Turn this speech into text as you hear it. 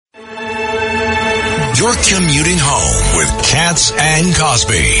You're commuting home with Katz and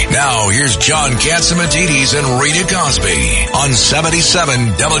Cosby. Now, here's John Catsimatidis and Rita Cosby on 77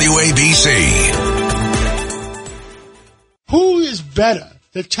 WABC. Who is better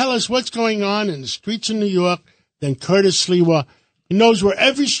to tell us what's going on in the streets of New York than Curtis Sliwa? He knows where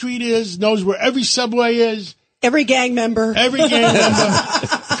every street is, knows where every subway is. Every gang member.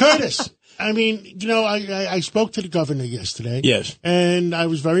 Curtis, I mean, you know, I spoke to the governor yesterday. Yes. And I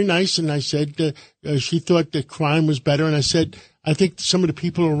was very nice, and I said she thought that crime was better. And I said, I think some of the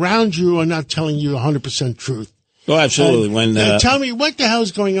people around you are not telling you 100% truth. Oh, absolutely. Tell me, what the hell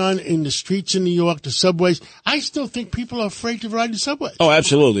is going on in the streets in New York, the subways? I still think people are afraid to ride the subway. Oh,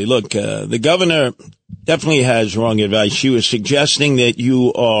 absolutely. Look, the governor definitely has wrong advice. She was suggesting that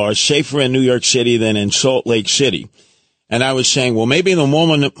you are safer in New York City than in Salt Lake City. And I was saying, well, maybe the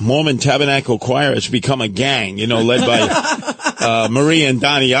Mormon Tabernacle Choir has become a gang, you know, led by Marie and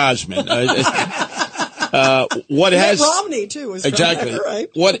Donny Osmond. Mitt Romney, too, is exactly there, right?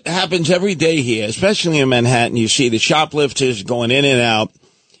 What happens every day here, especially in Manhattan, you see the shoplifters going in and out.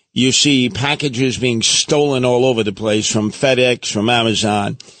 You see packages being stolen all over the place from FedEx, from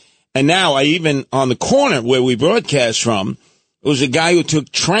Amazon. And now on the corner where we broadcast from, it was a guy who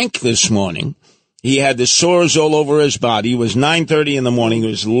took Trank this morning. He had the sores all over his body. It was 9:30 in the morning. He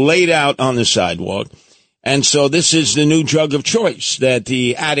was laid out on the sidewalk. And so this is the new drug of choice that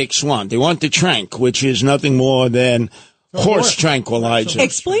the addicts want. They want the Trank, which is nothing more than horse tranquilizer.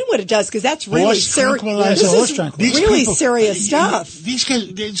 Explain what it does, because that's really serious. This is really serious stuff. These guys,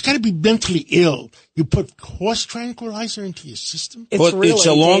 it's got to be mentally ill. You put horse tranquilizer into your system? It's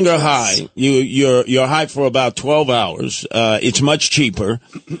a longer high. You're high for about 12 hours. It's much cheaper.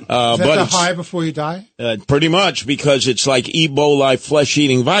 Is that the high before you die? Pretty much, because it's like Ebola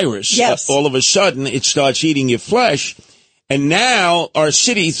flesh-eating virus. Yes. All of a sudden, it starts eating your flesh. And now our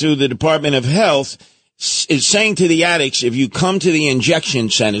city, through the Department of Health, is saying to the addicts, if you come to the injection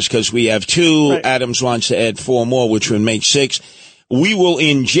centers, because we have 2, right. Adams wants to add 4 more, which would make 6, we will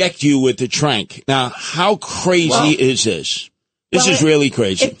inject you with the Trank. Now, how crazy is this? This is really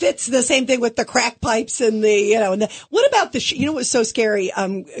crazy. It fits the same thing with the crack pipes and what about what was so scary,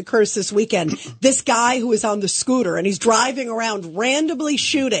 Curtis, this weekend? This guy who was on the scooter and he's driving around randomly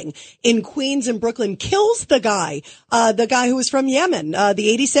shooting in Queens and Brooklyn, kills the guy who was from Yemen,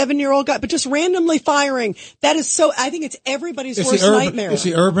 the 87-year-old guy, but just randomly firing. That is I think it's everybody's worst nightmare. It's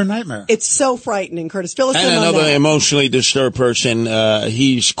the urban nightmare. It's so frightening, Curtis. Fill us in on that. And another emotionally disturbed person,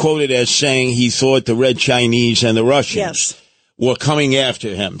 he's quoted as saying he thought the Red Chinese and the Russians were coming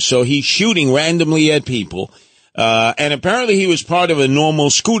after him. So he's shooting randomly at people. And apparently he was part of a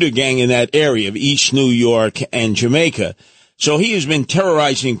normal scooter gang in that area of East New York and Jamaica. So he has been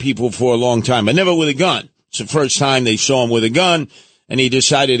terrorizing people for a long time, but never with a gun. It's the first time they saw him with a gun, and he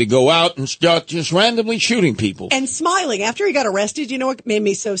decided to go out and start just randomly shooting people. And smiling. After he got arrested, you know what made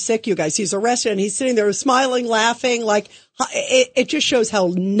me so sick, you guys? He's arrested, and he's sitting there smiling, laughing, like... It just shows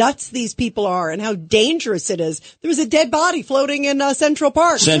how nuts these people are and how dangerous it is. There was a dead body floating in Central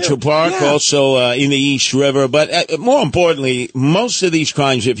Park. Also in the East River. But more importantly, most of these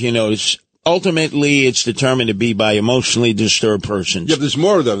crimes, if you notice, ultimately it's determined to be by emotionally disturbed persons. Yeah, there's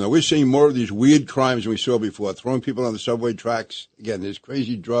more of them, though. We're seeing more of these weird crimes than we saw before. Throwing people on the subway tracks. Again, there's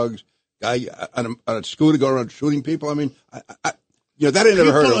crazy drugs. Guy on a scooter going around shooting people. I mean, that I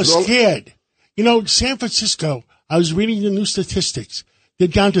never heard of. People are scared. You know, San Francisco... I was reading the new statistics. They're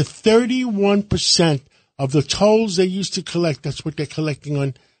down to 31% of the tolls they used to collect. That's what they're collecting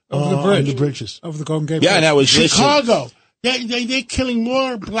on the bridges. Over the Golden Gate. Yeah, and that was Chicago. They're killing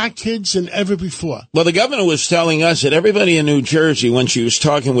more black kids than ever before. Well, the governor was telling us that everybody in New Jersey, when she was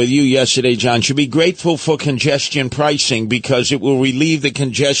talking with you yesterday, John, should be grateful for congestion pricing because it will relieve the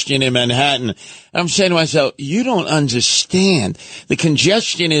congestion in Manhattan. And I'm saying to myself, you don't understand. The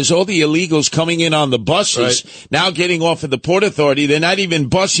congestion is all the illegals coming in on the buses, now getting off at the Port Authority. They're not even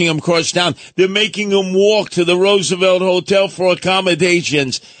busing them across town. They're making them walk to the Roosevelt Hotel for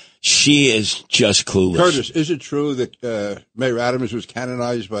accommodations. She is just clueless. Curtis, is it true that Mayor Adams was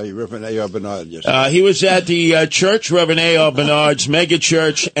canonized by Reverend A.R. Bernard yesterday? He was at the church, Reverend A.R. Bernard's mega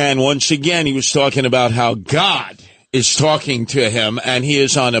church, and once again he was talking about how God is talking to him, and he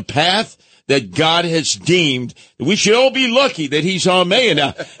is on a path that God has deemed. We should all be lucky that he's our mayor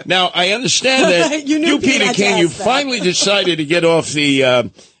now. Now, I understand that you Peter King, you finally decided to get off the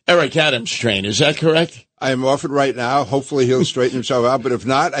Eric Adams train. Is that correct? I am off it right now. Hopefully he'll straighten himself out. But if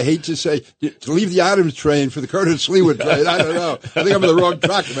not, I hate to say, to leave the Adams train for the Curtis Sliwa train. I don't know. I think I'm on the wrong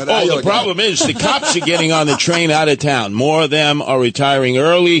track. Man. The problem is the cops are getting on the train out of town. More of them are retiring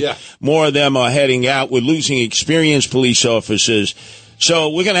early. Yeah. More of them are heading out. We're losing experienced police officers. So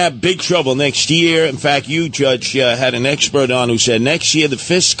we're going to have big trouble next year. In fact, you, Judge, had an expert on who said next year the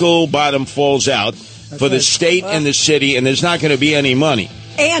fiscal bottom falls out for the state and the city, and there's not going to be any money.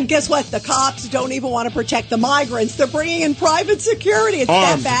 And guess what? The cops don't even want to protect the migrants. They're bringing in private security. It's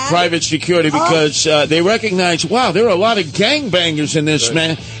that bad. Private security, because they recognize, wow, there are a lot of gangbangers in this,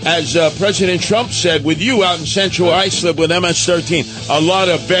 man. As President Trump said, with you out in Central Islip with MS-13, a lot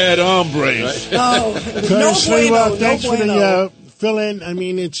of bad hombres. Oh, no Sliwa, bueno, thanks no for bueno. the fill-in. I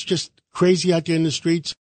mean, it's just crazy out there in the streets.